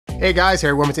Hey guys,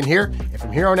 Harry Wilmington here, and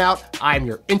from here on out, I am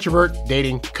your introvert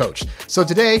dating coach. So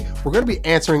today, we're going to be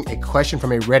answering a question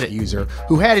from a Reddit user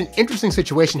who had an interesting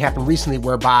situation happen recently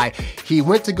whereby he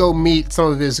went to go meet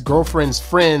some of his girlfriend's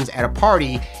friends at a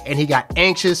party, and he got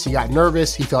anxious, he got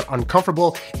nervous, he felt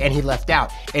uncomfortable, and he left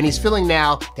out. And he's feeling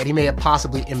now that he may have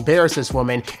possibly embarrassed this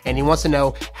woman, and he wants to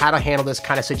know how to handle this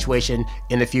kind of situation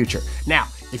in the future. Now,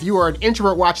 if you are an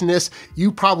introvert watching this, you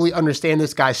probably understand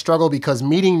this guy's struggle because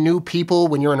meeting new people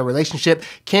when you're in a relationship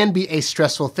can be a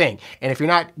stressful thing. And if you're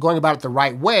not going about it the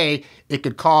right way, it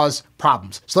could cause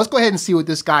problems. So let's go ahead and see what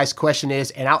this guy's question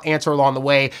is, and I'll answer along the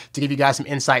way to give you guys some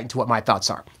insight into what my thoughts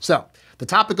are. So the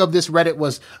topic of this Reddit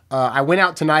was, I went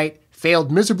out tonight,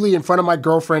 failed miserably in front of my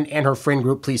girlfriend and her friend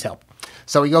group, please help.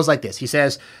 So he goes like this. He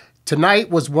says, tonight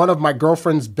was one of my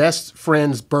girlfriend's best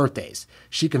friend's birthdays.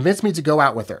 She convinced me to go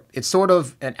out with her. It's sort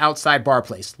of an outside bar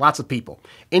place, lots of people.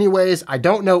 Anyways, I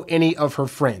don't know any of her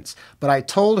friends, but I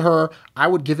told her I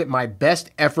would give it my best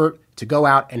effort to go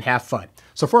out and have fun.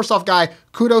 So first off, guy,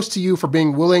 kudos to you for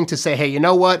being willing to say, hey, you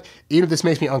know what? Even if this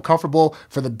makes me uncomfortable,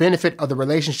 for the benefit of the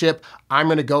relationship, I'm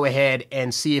going to go ahead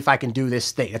and see if I can do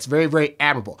this thing. That's very, very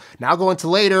admirable. Now I'll go into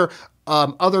later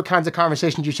other kinds of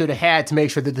conversations you should have had to make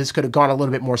sure that this could have gone a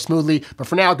little bit more smoothly. But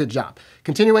for now, good job.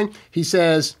 Continuing, he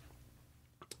says,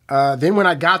 then when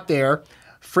I got there,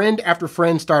 friend after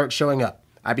friend started showing up.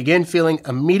 I began feeling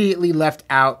immediately left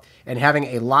out and having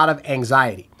a lot of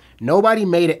anxiety. Nobody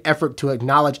made an effort to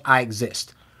acknowledge I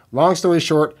exist. Long story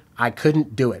short, I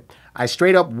couldn't do it. I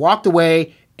straight up walked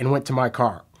away and went to my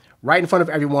car. Right in front of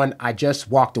everyone, I just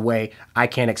walked away. I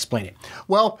can't explain it.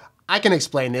 Well, I can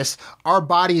explain this. Our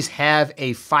bodies have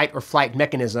a fight or flight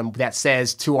mechanism that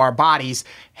says to our bodies,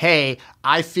 hey,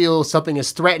 I feel something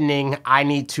is threatening. I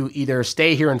need to either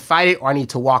stay here and fight it or I need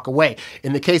to walk away.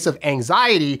 In the case of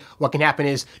anxiety, what can happen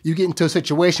is you get into a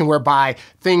situation whereby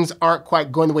things aren't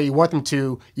quite going the way you want them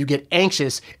to. You get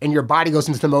anxious and your body goes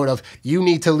into the mode of, you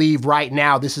need to leave right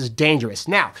now. This is dangerous.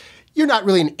 Now, you're not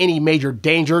really in any major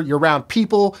danger. You're around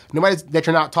people. Nobody that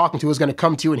you're not talking to is going to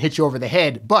come to you and hit you over the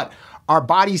head. But our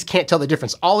bodies can't tell the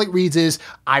difference. All it reads is,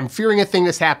 I'm fearing a thing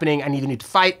that's happening. I either need to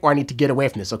fight or I need to get away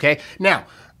from this, okay? Now,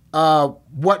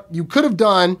 what you could have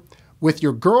done with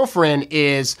your girlfriend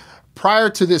is, prior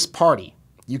to this party,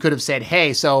 you could have said,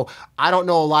 hey, so I don't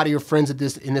know a lot of your friends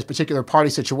in this particular party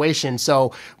situation.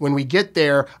 So when we get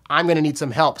there, I'm going to need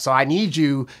some help. So I need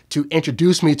you to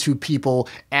introduce me to people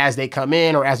as they come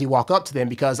in or as you walk up to them,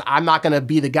 because I'm not going to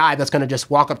be the guy that's going to just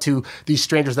walk up to these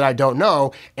strangers that I don't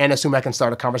know and assume I can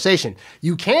start a conversation.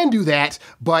 You can do that,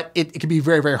 but it can be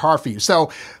very, very hard for you.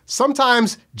 So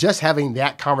sometimes just having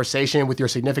that conversation with your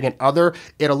significant other,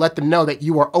 it'll let them know that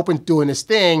you are open to doing this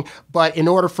thing, but in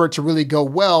order for it to really go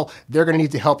well, they're going to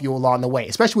need to help you along the way,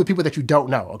 especially with people that you don't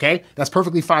know, okay? That's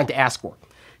perfectly fine to ask for.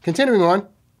 Continuing on,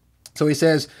 so he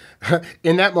says,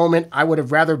 in that moment, I would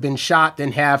have rather been shot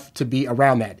than have to be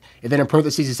around that. And then in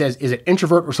parentheses, he says, is it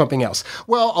introvert or something else?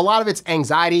 Well, a lot of it's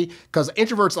anxiety, because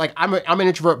introverts, like I'm an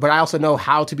introvert, but I also know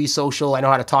how to be social. I know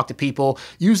how to talk to people.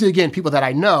 Usually, again, people that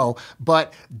I know,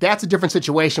 but that's a different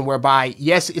situation whereby,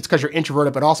 yes, it's because you're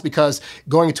introverted, but also because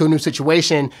going into a new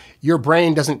situation, your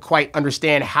brain doesn't quite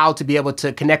understand how to be able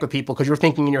to connect with people because you're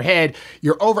thinking in your head,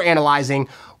 you're overanalyzing,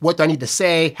 what do I need to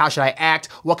say? How should I act?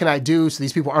 What can I do so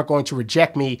these people aren't going to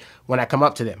reject me when I come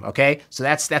up to them, okay? So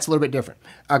that's a little bit different.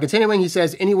 Continuing, he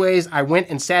says, anyways, I went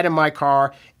and sat in my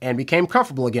car and became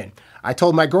comfortable again. I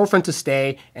told my girlfriend to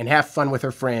stay and have fun with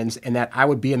her friends and that I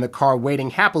would be in the car waiting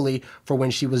happily for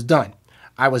when she was done.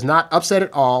 I was not upset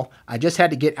at all. I just had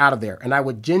to get out of there, and I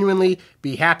would genuinely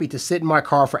be happy to sit in my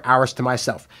car for hours to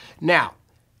myself. Now,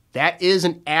 that is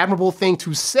an admirable thing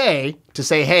to say,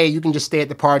 hey, you can just stay at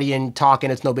the party and talk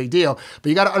and it's no big deal. But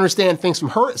you got to understand things from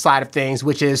her side of things,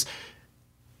 which is,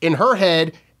 in her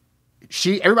head,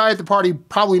 everybody at the party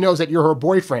probably knows that you're her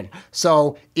boyfriend.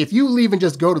 So if you leave and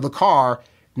just go to the car,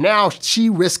 now she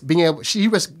risks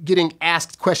getting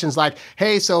asked questions like,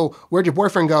 hey, so where'd your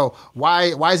boyfriend go?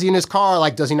 Why is he in his car?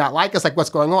 Like, does he not like us? Like, what's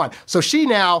going on? So she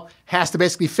now has to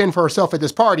basically fend for herself at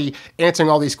this party, answering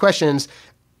all these questions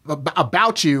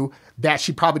about you that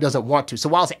she probably doesn't want to. So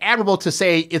while it's admirable to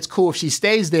say it's cool if she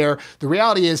stays there, the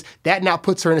reality is that now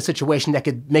puts her in a situation that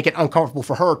could make it uncomfortable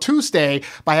for her to stay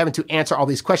by having to answer all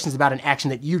these questions about an action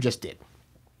that you just did.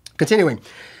 Continuing,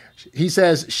 He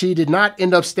says she did not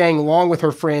end up staying long with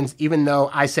her friends, even though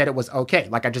I said it was okay.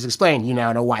 Like I just explained, you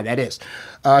now know why that is.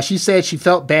 She said she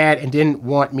felt bad and didn't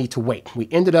want me to wait. We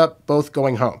ended up both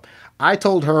going home. I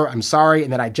told her I'm sorry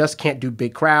and that I just can't do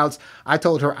big crowds. I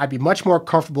told her I'd be much more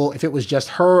comfortable if it was just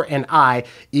her and I,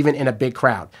 even in a big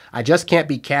crowd. I just can't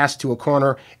be cast to a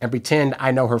corner and pretend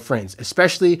I know her friends,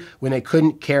 especially when they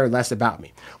couldn't care less about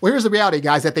me. Well, here's the reality,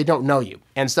 guys, that they don't know you.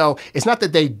 And so it's not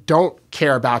that they don't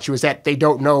care about you, it's that they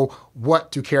don't know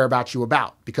what to care about you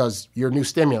about because you're new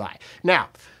stimuli. Now,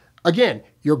 again,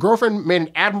 your girlfriend made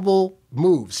an admirable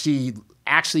move. She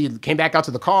actually came back out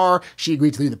to the car. She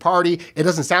agreed to leave the party. It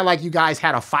doesn't sound like you guys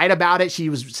had a fight about it.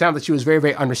 Sounded like she was very,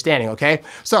 very understanding, okay?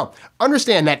 So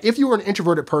understand that if you were an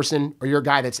introverted person or you're a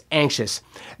guy that's anxious,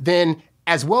 then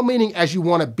as well-meaning as you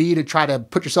want to be to try to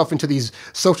put yourself into these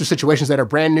social situations that are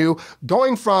brand new,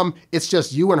 going from it's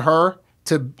just you and her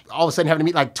to all of a sudden having to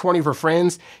meet like 20 of her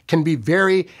friends can be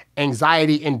very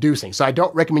anxiety-inducing. So I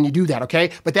don't recommend you do that, okay?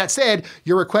 But that said,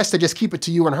 your request to just keep it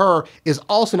to you and her is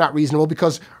also not reasonable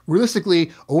because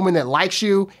realistically, a woman that likes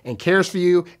you and cares for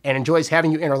you and enjoys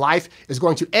having you in her life is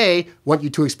going to A, want you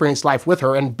to experience life with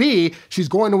her, and B, she's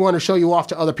going to want to show you off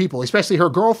to other people, especially her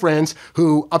girlfriends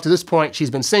who up to this point, she's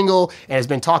been single and has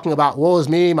been talking about, woe is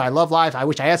me, my love life, I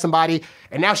wish I had somebody,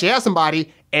 and now she has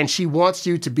somebody and she wants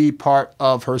you to be part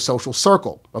of her social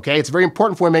circle, okay? It's very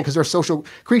important for women because they're social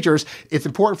creatures. It's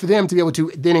important for them to be able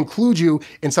to then include you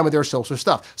in some of their social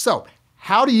stuff. So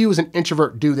how do you as an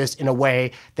introvert do this in a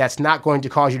way that's not going to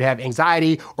cause you to have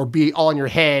anxiety or be all in your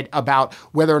head about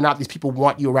whether or not these people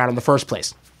want you around in the first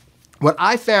place? What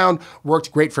I found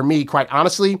worked great for me, quite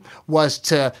honestly, was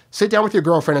to sit down with your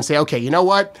girlfriend and say, okay, you know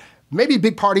what? Maybe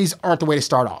big parties aren't the way to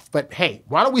start off, but hey,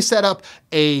 why don't we set up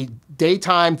a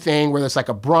daytime thing where there's like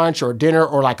a brunch or a dinner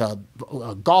or like a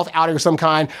golf outing of some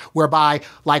kind whereby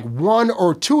like one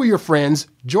or two of your friends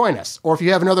join us. Or if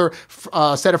you have another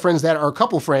set of friends that are a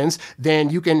couple friends, then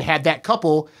you can have that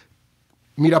couple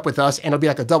meet up with us and it'll be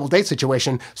like a double date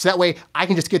situation. So that way I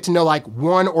can just get to know like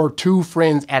one or two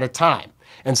friends at a time.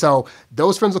 And so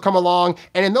those friends will come along.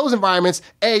 And in those environments,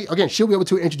 again, she'll be able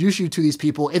to introduce you to these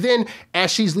people. And then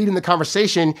as she's leading the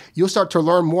conversation, you'll start to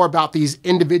learn more about these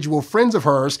individual friends of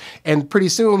hers. And pretty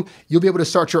soon you'll be able to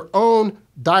start your own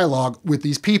dialogue with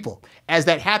these people. As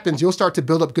that happens, you'll start to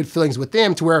build up good feelings with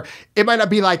them to where it might not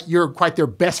be like you're quite their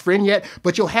best friend yet,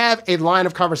 but you'll have a line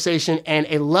of conversation and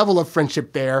a level of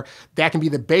friendship there that can be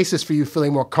the basis for you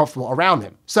feeling more comfortable around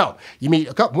them. So you meet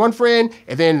one friend,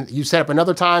 and then you set up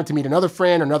another time to meet another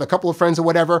friend or another couple of friends or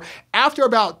whatever. After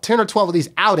about 10 or 12 of these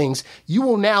outings, you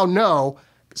will now know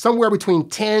somewhere between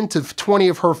 10 to 20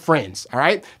 of her friends, all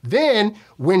right? Then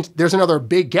when there's another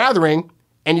big gathering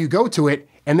and you go to it,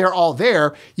 and they're all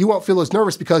there, you won't feel as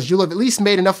nervous because you'll have at least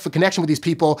made enough of a connection with these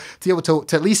people to be able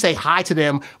to at least say hi to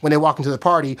them when they walk into the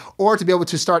party, or to be able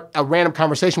to start a random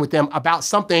conversation with them about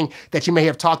something that you may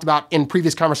have talked about in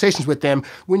previous conversations with them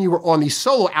when you were on these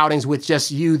solo outings with just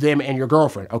you, them, and your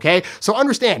girlfriend, okay? So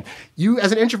understand, you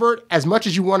as an introvert, as much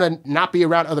as you want to not be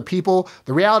around other people,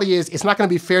 the reality is it's not going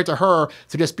to be fair to her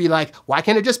to just be like, why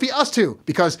can't it just be us two?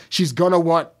 Because she's going to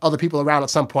want other people around at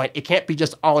some point. It can't be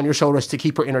just all on your shoulders to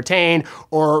keep her entertained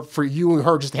or for you and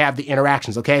her just to have the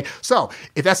interactions, okay? So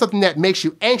if that's something that makes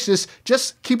you anxious,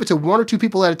 just keep it to one or two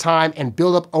people at a time and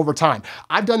build up over time.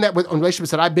 I've done that with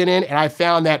relationships that I've been in, and I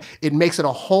found that it makes it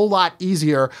a whole lot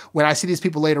easier when I see these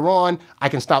people later on. I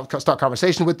can start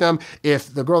conversations with them.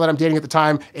 If the girl that I'm dating at the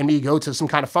time and me go to some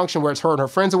kind of function where it's her and her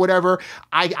friends or whatever,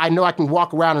 I know I can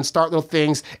walk around and start little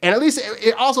things. And at least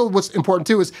it also, what's important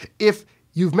too is if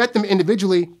you've met them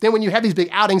individually, then when you have these big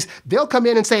outings, they'll come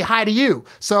in and say hi to you.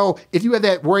 So if you have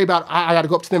that worry about, I got to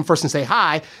go up to them first and say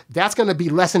hi, that's going to be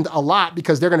lessened a lot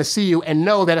because they're going to see you and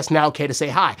know that it's now okay to say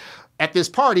hi. At this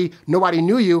party, nobody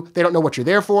knew you. They don't know what you're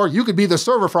there for. You could be the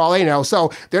server for all they know.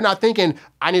 So they're not thinking,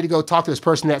 I need to go talk to this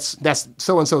person that's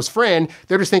so-and-so's friend.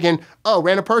 They're just thinking, oh,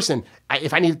 random person.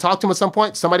 If I need to talk to him at some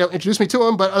point, somebody will introduce me to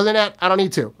him. But other than that, I don't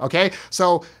need to, okay?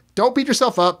 So don't beat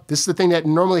yourself up. This is the thing that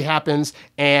normally happens.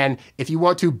 And if you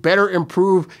want to better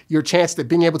improve your chance of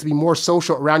being able to be more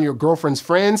social around your girlfriend's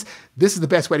friends, this is the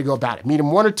best way to go about it. Meet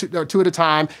them one or two at a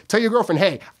time. Tell your girlfriend,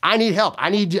 hey, I need help. I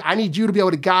need you to be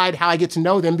able to guide how I get to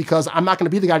know them because I'm not going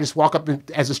to be the guy to just walk up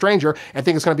as a stranger and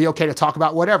think it's going to be okay to talk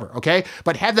about whatever, okay?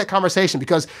 But have that conversation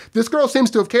because this girl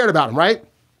seems to have cared about him, right?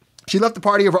 She left the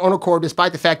party of her own accord,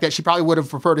 despite the fact that she probably would have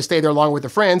preferred to stay there along with her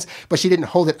friends, but she didn't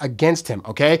hold it against him,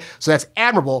 okay? So that's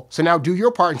admirable. So now do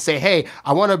your part and say, hey,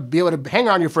 I want to be able to hang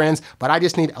around your friends, but I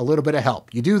just need a little bit of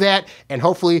help. You do that, and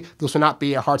hopefully this will not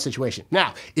be a hard situation.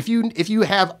 Now, if you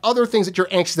have other things that you're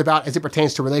anxious about as it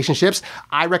pertains to relationships,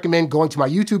 I recommend going to my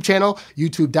YouTube channel,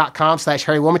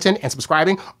 youtube.com/Harry Wilmington, and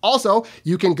subscribing. Also,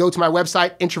 you can go to my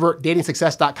website,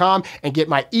 introvertdatingsuccess.com, and get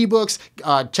my ebooks,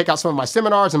 check out some of my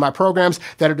seminars and my programs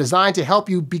that are designed to help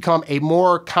you become a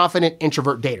more confident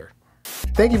introvert dater.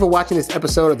 Thank you for watching this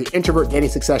episode of the Introvert Dating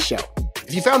Success Show.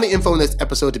 If you found the info in this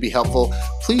episode to be helpful,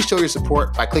 please show your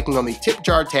support by clicking on the tip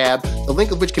jar tab, the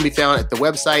link of which can be found at the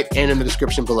website and in the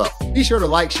description below. Be sure to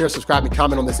like, share, subscribe, and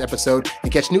comment on this episode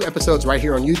and catch new episodes right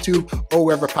here on YouTube or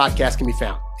wherever podcasts can be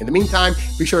found. In the meantime,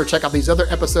 be sure to check out these other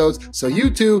episodes so you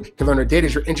too can learn to date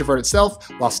as your introverted self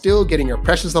while still getting your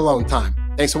precious alone time.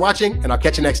 Thanks for watching, and I'll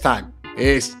catch you next time.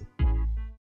 Peace.